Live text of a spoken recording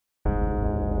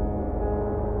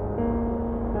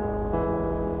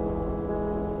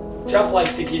Jeff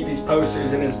likes to keep these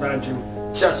posters in his bedroom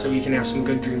just so he can have some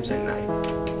good dreams at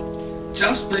night.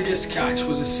 Jeff's biggest catch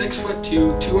was a 6'2",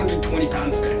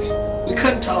 220-pound fish. We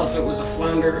couldn't tell if it was a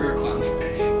flounder or a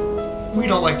clownfish. We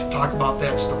don't like to talk about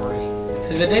that story.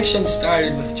 His addiction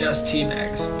started with just tea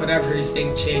bags, but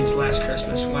everything changed last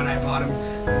Christmas when I bought him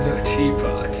the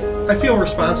teapot. I feel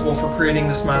responsible for creating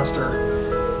this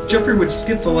monster. Jeffrey would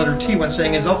skip the letter T when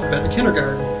saying his alphabet in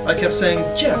kindergarten. I kept saying,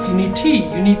 "Jeff, you need tea,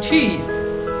 you need tea."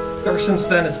 Ever since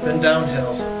then, it's been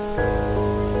downhill.